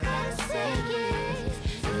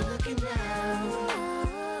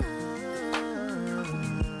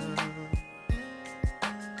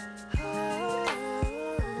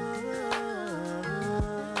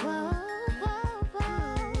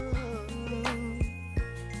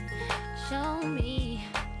show me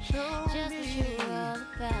just what you're all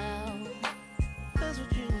about. That's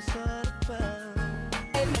what you was all about.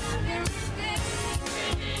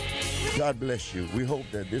 God bless you. We hope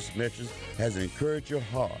that this message has encouraged your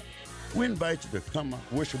heart. We invite you to come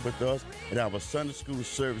worship with us at our Sunday school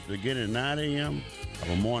service beginning at 9 a.m.,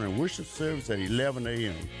 our morning worship service at 11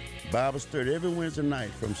 a.m., Bible study every Wednesday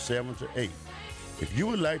night from 7 to 8. If you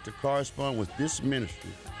would like to correspond with this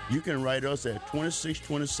ministry, you can write us at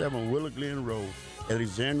 2627 Willow Glen Road,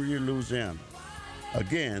 Alexandria, Louisiana.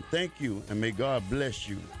 Again, thank you, and may God bless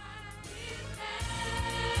you.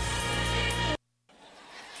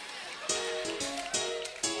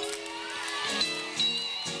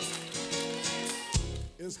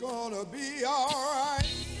 It's gonna be all right.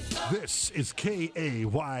 This is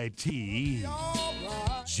KAYT,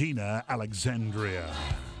 Right. Gina, Alexandria.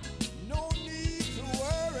 No need to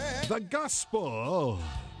worry. The gospel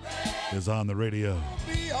is on the radio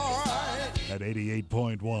Be all right. at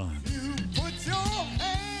 88.1. You put your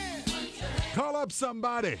hand. Call up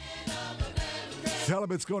somebody. Tell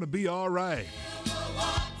them it's going to be all right.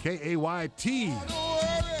 KAYT Don't worry.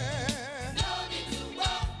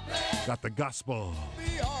 got the gospel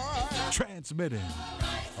Be all right. transmitting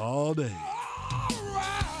all day. All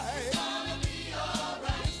right.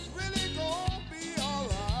 It's really gonna be all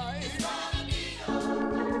right.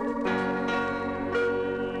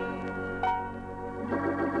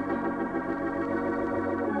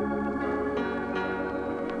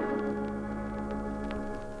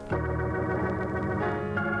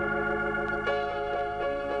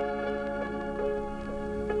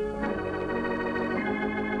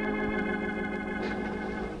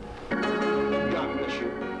 God bless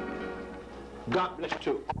you. God bless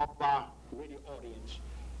to all of our radio audience.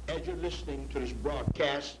 As you're listening to this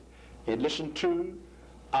broadcast, you listen to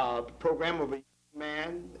the program of a young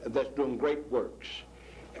man that's doing great works.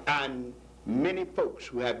 And many folks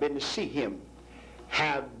who have been to see him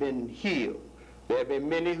have been healed. There have been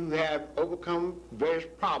many who have overcome various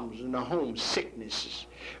problems in their home, sicknesses.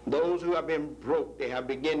 Those who have been broke, they have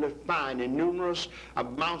begun to find numerous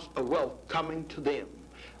amounts of wealth coming to them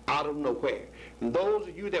out of nowhere. And those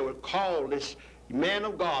of you that would call this man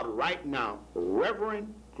of God right now,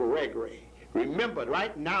 Reverend Gregory, remember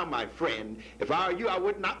right now, my friend, if I were you, I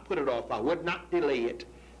would not put it off. I would not delay it.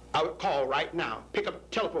 I would call right now. Pick up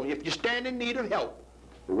the telephone. If you stand in need of help,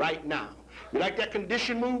 right now. You like that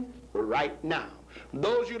condition moved? Right now.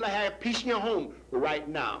 Those of you that have peace in your home, right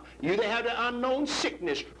now. You that have the unknown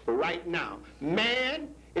sickness, right now. Man,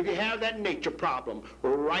 if you have that nature problem,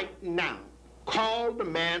 right now. Call the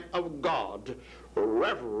man of God,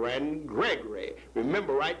 Reverend Gregory.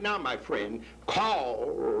 Remember right now, my friend,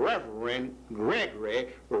 call Reverend Gregory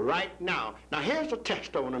right now. Now here's a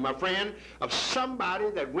testimony, my friend, of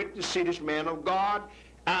somebody that went to see this man of God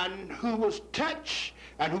and who was touched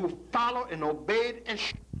and who followed and obeyed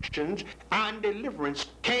instructions, and deliverance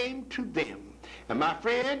came to them. And my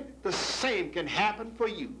friend, the same can happen for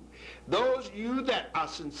you. Those of you that are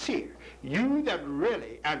sincere, you that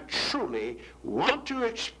really and truly want to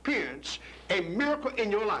experience a miracle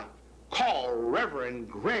in your life, call Reverend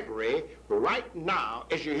Gregory right now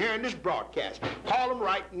as you're hearing this broadcast. Call him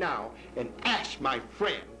right now and ask my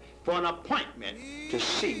friend for an appointment to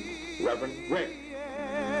see Reverend Gregory.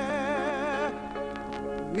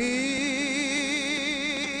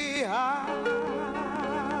 We are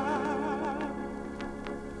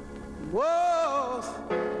was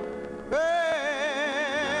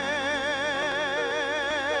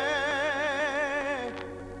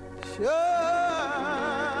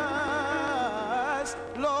precious,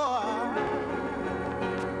 Lord.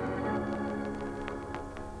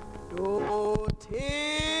 Oh,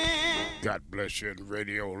 God bless you in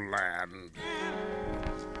Radio Land.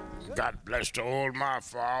 God bless to all my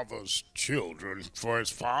father's children, for as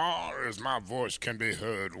far as my voice can be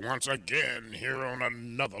heard once again here on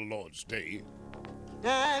another Lord's Day.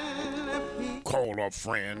 Call a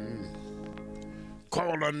friend,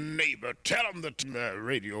 call a neighbor, tell them that the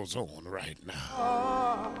radio's on right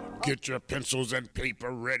now. Get your pencils and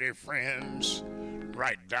paper ready, friends.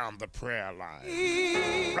 Write down the prayer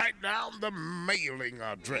line. Write down the mailing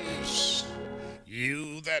address.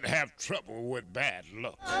 You that have trouble with bad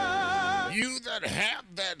luck. You that have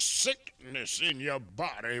that sickness in your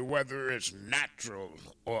body, whether it's natural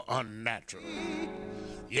or unnatural.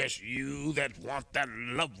 Yes, you that want that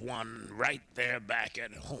loved one right there back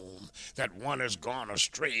at home. That one has gone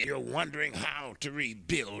astray. You're wondering how to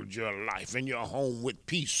rebuild your life and your home with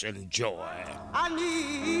peace and joy. I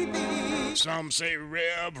need thee. Some say,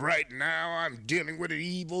 Reb, right now I'm dealing with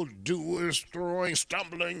evil doers throwing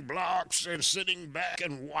stumbling blocks and sitting back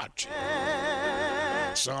and watching.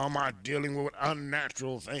 Some are dealing with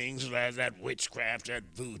unnatural things like that witchcraft, that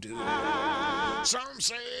voodoo. Some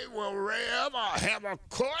say, well, Rev, I have a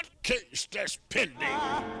court case that's pending,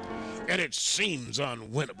 and it seems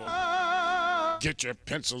unwinnable. Get your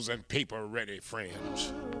pencils and paper ready,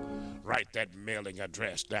 friends. Write that mailing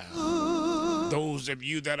address down. Those of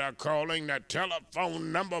you that are calling, the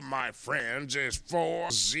telephone number, my friends, is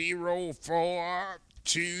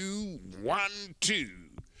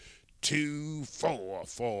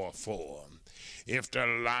 404-212-2444. If the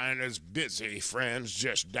line is busy, friends,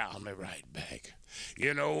 just dial me right back.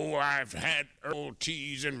 You know, I've had herbal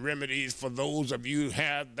teas and remedies for those of you who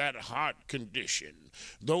have that heart condition.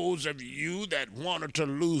 Those of you that wanted to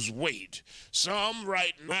lose weight. Some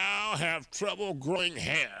right now have trouble growing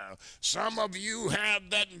hair. Some of you have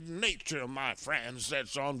that nature, my friends,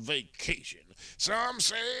 that's on vacation. Some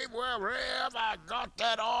say, well, Rev, I got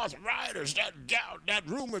that arthritis, that gout, that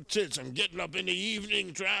rheumatism, getting up in the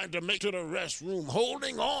evening trying to make to the restroom,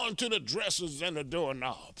 holding on to the dressers and the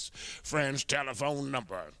doorknobs. Friends, telephone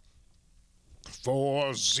number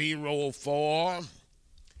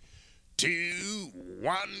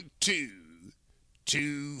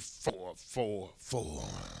 404-212-2444.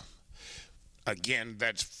 Again,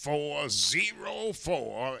 that's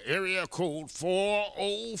 404, area code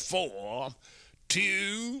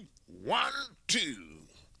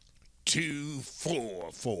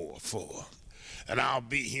 404-212-2444. And I'll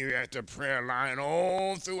be here at the prayer line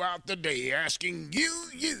all throughout the day asking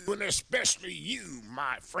you, and especially you,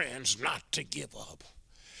 my friends, not to give up.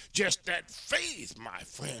 Just that faith, my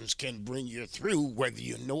friends, can bring you through whether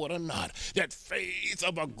you know it or not. That faith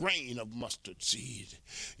of a grain of mustard seed.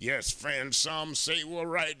 Yes, friends, some say, well,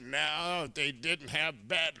 right now, if they didn't have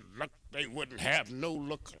bad luck, they wouldn't have no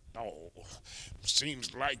luck at all.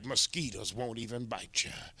 Seems like mosquitoes won't even bite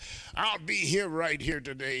you. I'll be here right here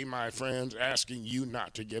today, my friends, asking you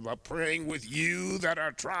not to give up, praying with you that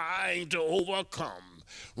are trying to overcome.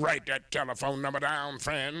 Write that telephone number down,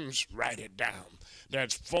 friends. Write it down.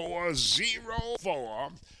 That's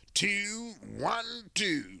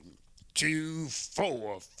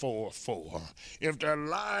 404-212-2444. If the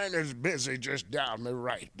line is busy, just dial me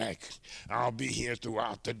right back. I'll be here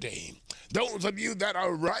throughout the day. Those of you that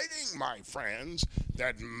are writing, my friends,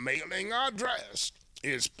 that mailing address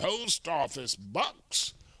is Post Office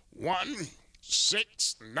Box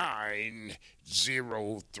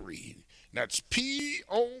 16903. That's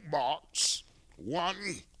P.O. Box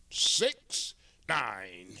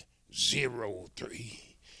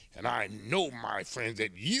 16903. And I know, my friends,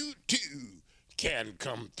 that you too can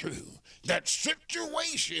come through. That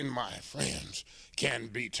situation, my friends, can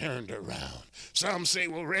be turned around. Some say,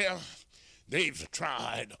 well, Rev, they've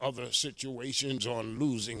tried other situations on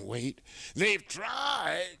losing weight. They've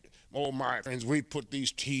tried. Oh, my friends, we put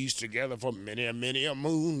these teas together for many a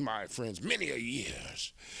moon, my friends, many a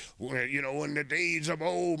years. Where, you know, in the days of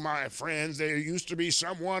old, my friends, there used to be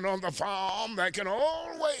someone on the farm that can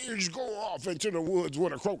always go off into the woods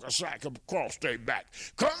with a croaker sack across their back.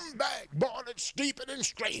 Come back, boil it, steep it, and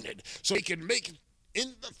strain it so he can make it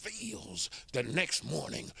in the fields the next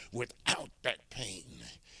morning without that pain.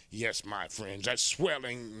 Yes, my friends, that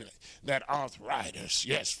swelling, that arthritis.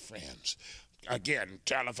 Yes, friends. Again,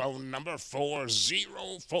 telephone number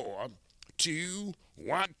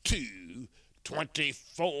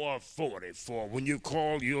 404-212-2444. When you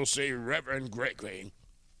call, you'll say, Reverend Gregory,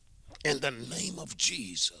 in the name of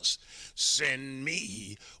Jesus, send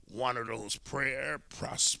me one of those prayer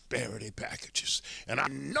prosperity packages. And I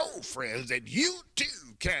know, friends, that you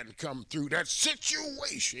too can come through. That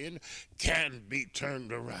situation can be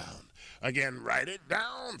turned around. Again, write it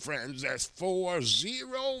down, friends. That's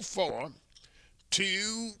 404-212-2444.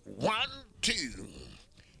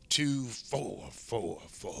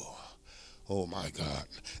 Oh, my God.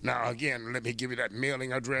 Now, again, let me give you that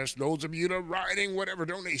mailing address. Those of you that are writing, whatever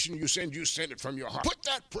donation you send it from your heart. Put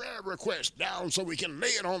that prayer request down so we can lay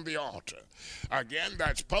it on the altar. Again,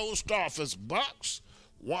 that's Post Office Box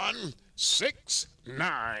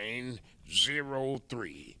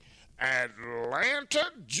 16903.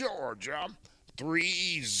 Atlanta, Georgia,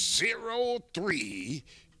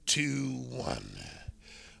 30321.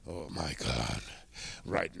 Oh, my God.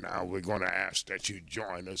 Right now, we're going to ask that you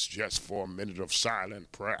join us just for a minute of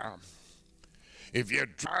silent prayer. If you're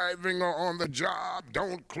driving or on the job,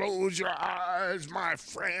 don't close your eyes, my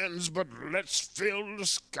friends, but let's fill the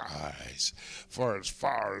skies. For as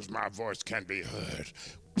far as my voice can be heard,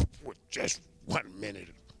 with just 1 minute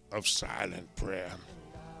of silent prayer.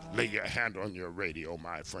 Lay your hand on your radio,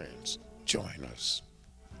 my friends. Join us.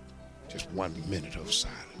 Just 1 minute of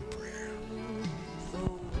silent prayer.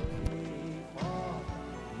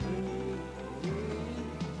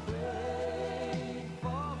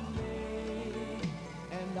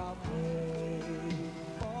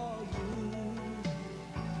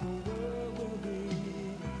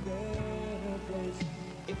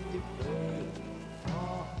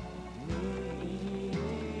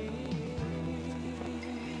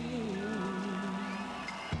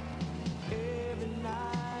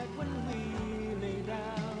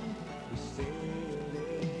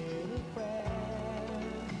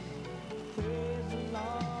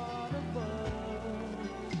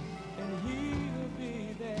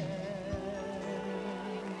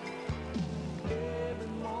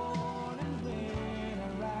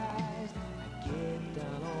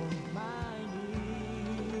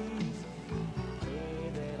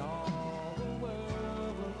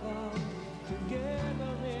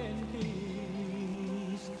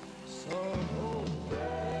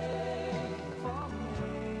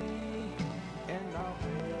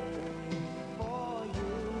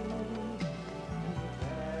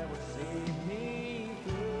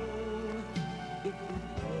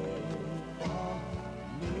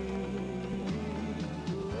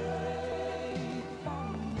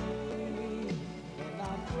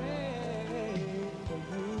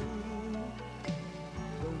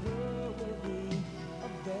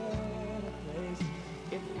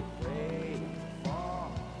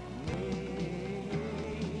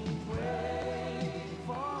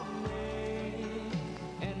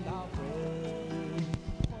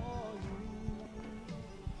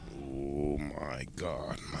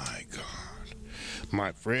 God, my God.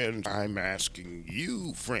 My friends, I'm asking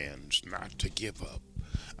you, friends, not to give up.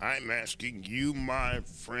 I'm asking you, my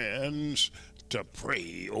friends, to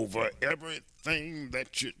pray over everything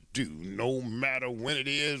that you do, no matter when it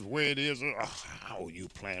is, where it is, or how you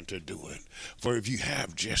plan to do it. For if you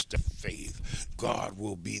have just the faith, God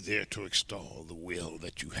will be there to extol the will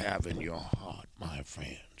that you have in your heart, my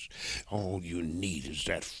friends. All you need is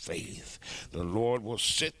that faith. The Lord will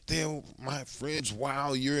sit there, my friends,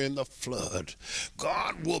 while you're in the flood.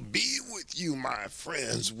 God will be with you, my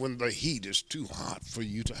friends, when the heat is too hot for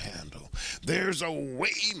you to handle. There's a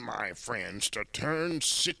way, my friends, to turn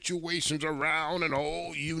situations around, and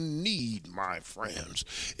all you need, my friends,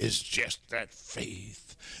 is just that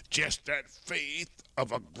faith. Just that faith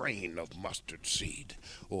of a grain of mustard seed.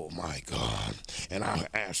 Oh, my God. And I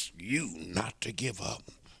ask you not to give up.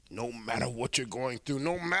 No matter what you're going through,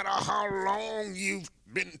 no matter how long you've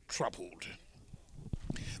been troubled,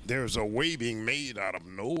 there's a way being made out of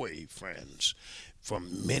no way, friends, for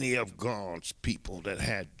many of God's people that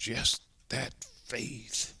had just that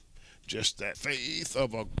faith. Just that faith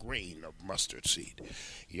of a grain of mustard seed.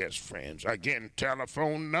 Yes, friends. Again,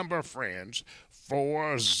 telephone number, friends,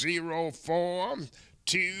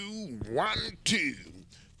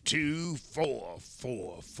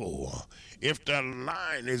 404-212-2444. If the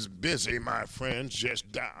line is busy, my friends,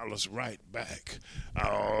 just dial us right back.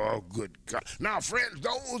 Oh, good God. Now, friends,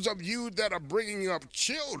 those of you that are bringing up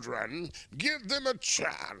children, give them a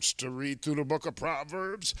chance to read through the book of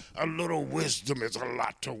Proverbs. A little wisdom is a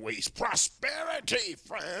lot to waste. Prosperity,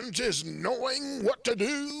 friends, is knowing what to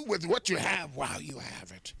do with what you have while you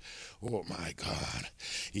have it. Oh, my God.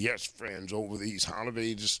 Yes, friends, over these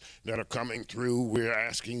holidays that are coming through, we're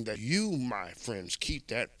asking that you, my friends, keep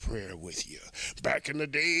that prayer with you. Back in the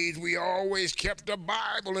days, we always kept a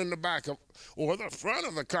Bible in the back of, or the front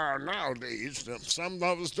of the car nowadays. Some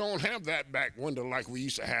of us don't have that back window like we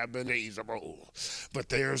used to have in the days of old. But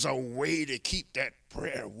there's a way to keep that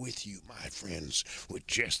prayer with you, my friends, with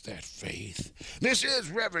just that faith. This is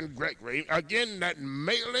Reverend Gregory. Again, that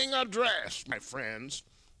mailing address, my friends,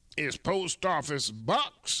 is Post Office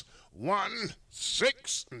Box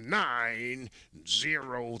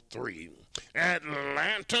 16903,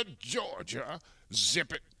 Atlanta, Georgia,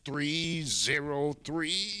 zip it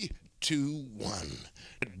 30321.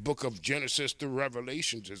 The book of Genesis to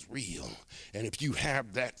Revelations is real, and if you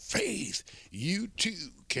have that faith, you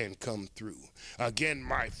too can come through. Again,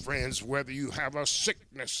 my friends, whether you have a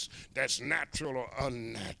sickness that's natural or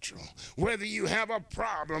unnatural, whether you have a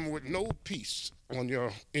problem with no peace in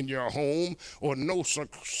your home or no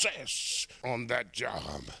success on that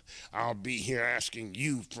job, I'll be here asking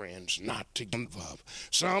you, friends, not to give up.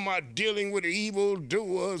 Some are dealing with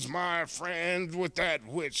evildoers, my friends, with that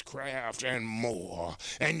witchcraft and more.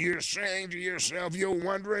 And you're saying to yourself, you're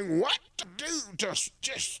wondering what to do to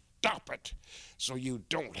just stop it so you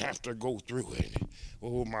don't have to go through it.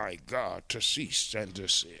 Oh, my God, to cease and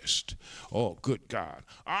desist. Oh, good God.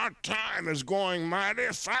 Our time is going mighty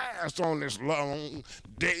fast on this long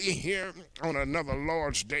day here, on another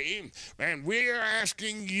Lord's Day. And we're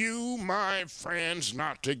asking you, my friends,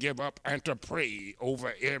 not to give up and to pray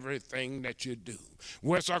over everything that you do.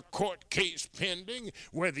 Whether it's a court case pending,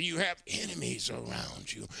 whether you have enemies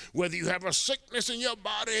around you, whether you have a sickness in your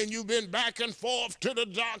body and you've been back and forth to the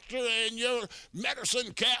doctor and your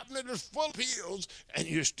medicine cabinet is full of pills and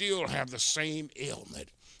you still have the same ailment.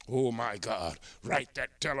 Oh, my God. Write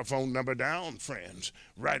that telephone number down, friends.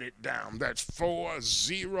 Write it down. That's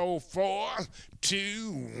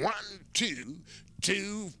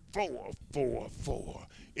 404-212-2444.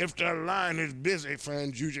 If the line is busy,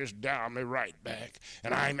 friends, you just dial me right back.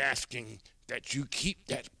 And I'm asking that you keep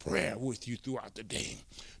that prayer with you throughout the day.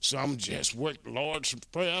 Some just work Lord's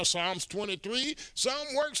Prayer, Psalms 23.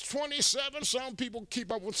 Some works 27. Some people keep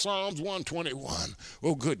up with Psalms 121.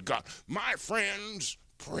 Oh, good God. My friends,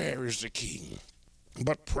 prayer is the key.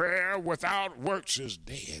 But prayer without works is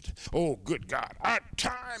dead. Oh, good God. Our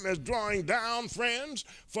time is drawing down, friends.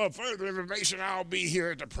 For further information, I'll be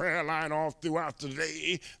here at the prayer line all throughout the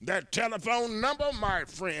day. That telephone number, my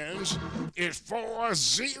friends, is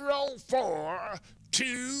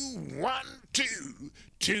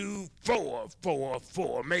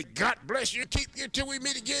 404-212-2444. May God bless you, keep you till we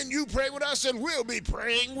meet again. You pray with us, and we'll be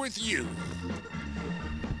praying with you.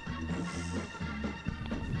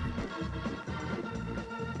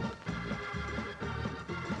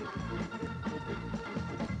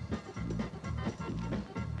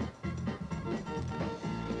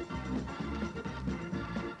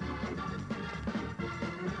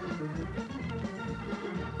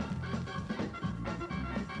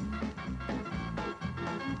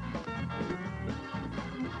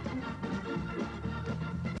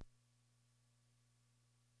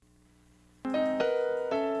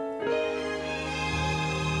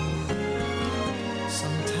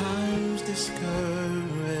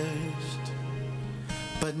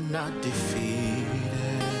 but not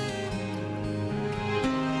defeated,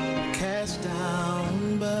 cast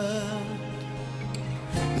down but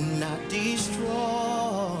not destroyed.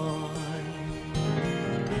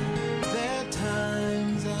 There are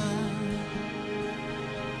times I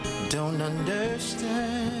don't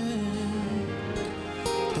understand,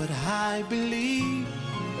 but I believe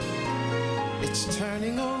it's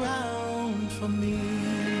turning around for me.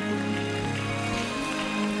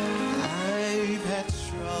 I've had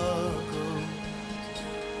struggle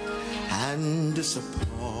and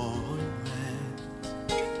disappointment.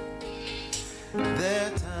 There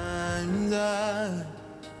are times I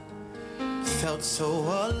felt so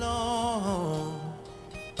alone.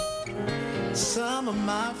 Some of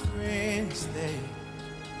my friends, they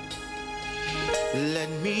let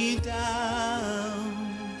me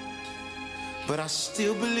down, but I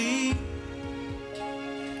still believe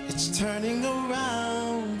it's turning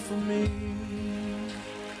around for me.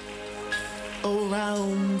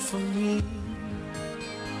 Around for me.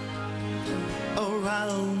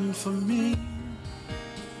 Around for me.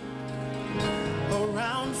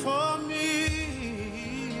 Around for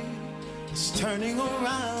me. It's turning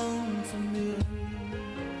around for me.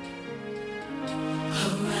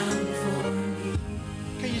 Around for me.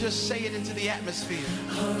 Can you just say it into the atmosphere?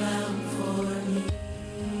 Around for me.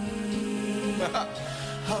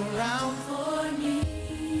 Around for me.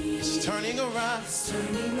 It's turning around. It's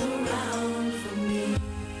turning around for me.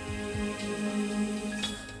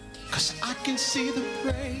 'Cause I can see the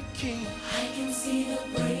breaking. I can see the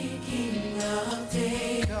breaking of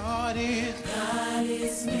day. God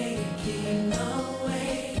is making a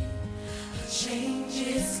way. A change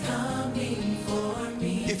is coming for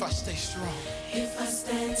me. If I stay strong. If I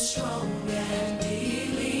stand strong and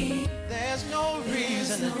believe. There's no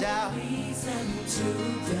reason to doubt.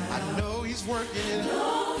 I know He's working it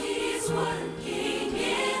out.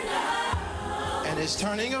 And it's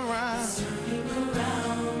turning around. It's turning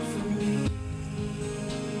around for me.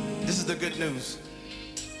 This is the good news.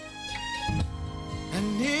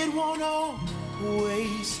 And it won't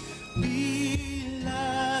always be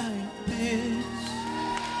like this.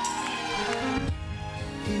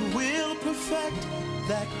 He will perfect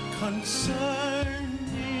that concerning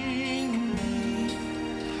me.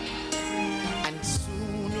 And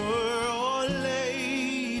sooner or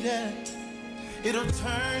later, it'll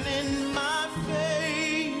turn in my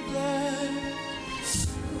favor.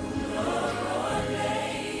 Sooner or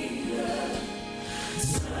later,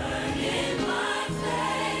 turn in my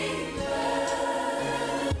favor.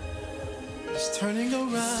 It's turning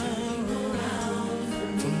around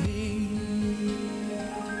for me.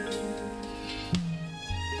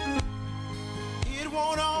 It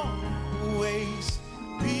won't always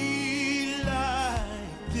be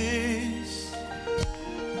like this.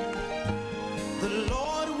 The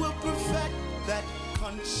Lord will perfect that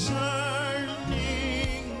concerning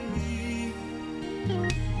me.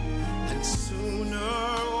 And sooner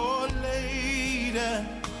or later,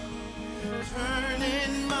 turn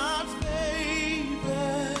in my favor.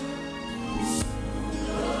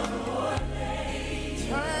 Sooner or later,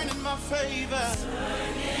 turn in my favor. Turn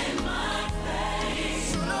in my favor.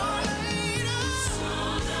 Sooner or later,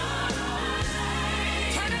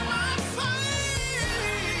 turn in my favor.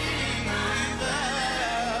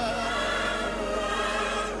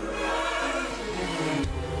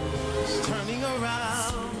 It's turning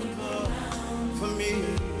around for me.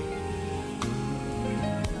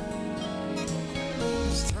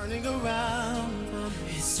 It's turning around for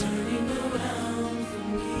me. It's turning around for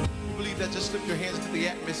me. You believe that? Just lift your hands to the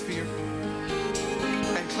atmosphere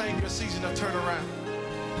and claim your season of turnaround.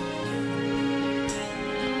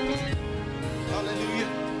 Hallelujah.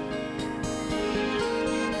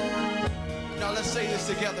 Now let's say this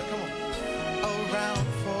together. Come on. Around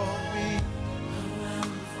for me.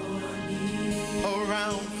 Around for me.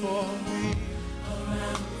 Around for me.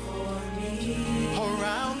 Around for me.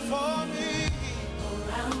 Around for me.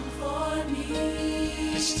 Around for me.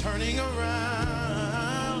 It's turning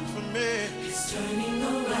around for me. It's turning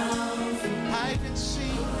around for me. I can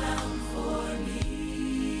see. Around for me.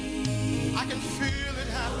 I can feel it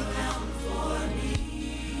happening. Around for me.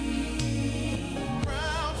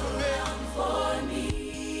 Around for me. Around for me.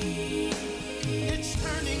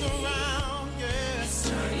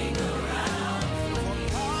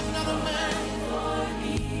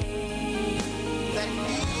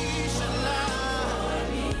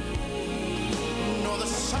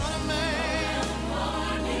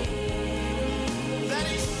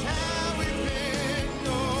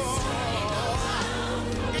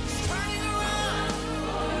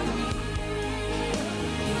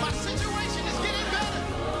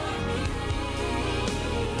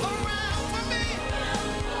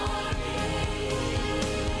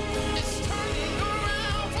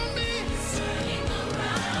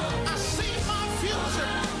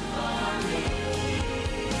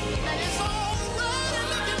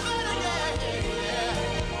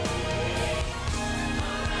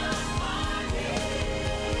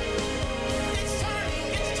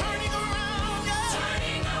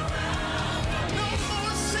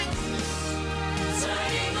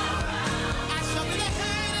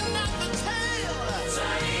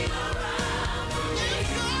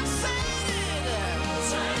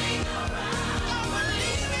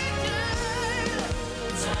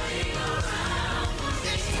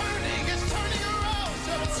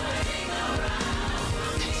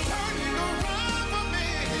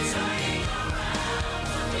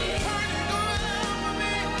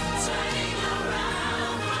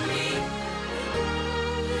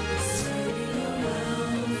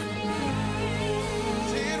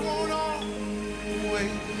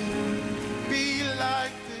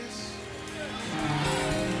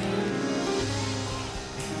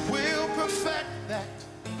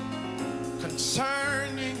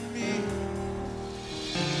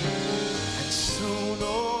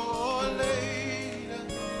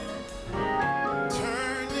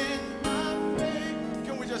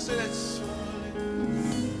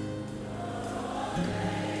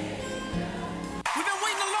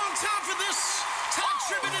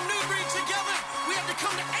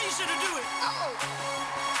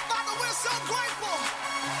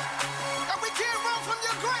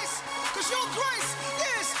 Your grace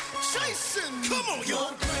is chasing me. Come on, your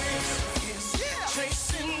grace is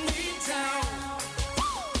chasing me down.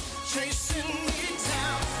 Chasing me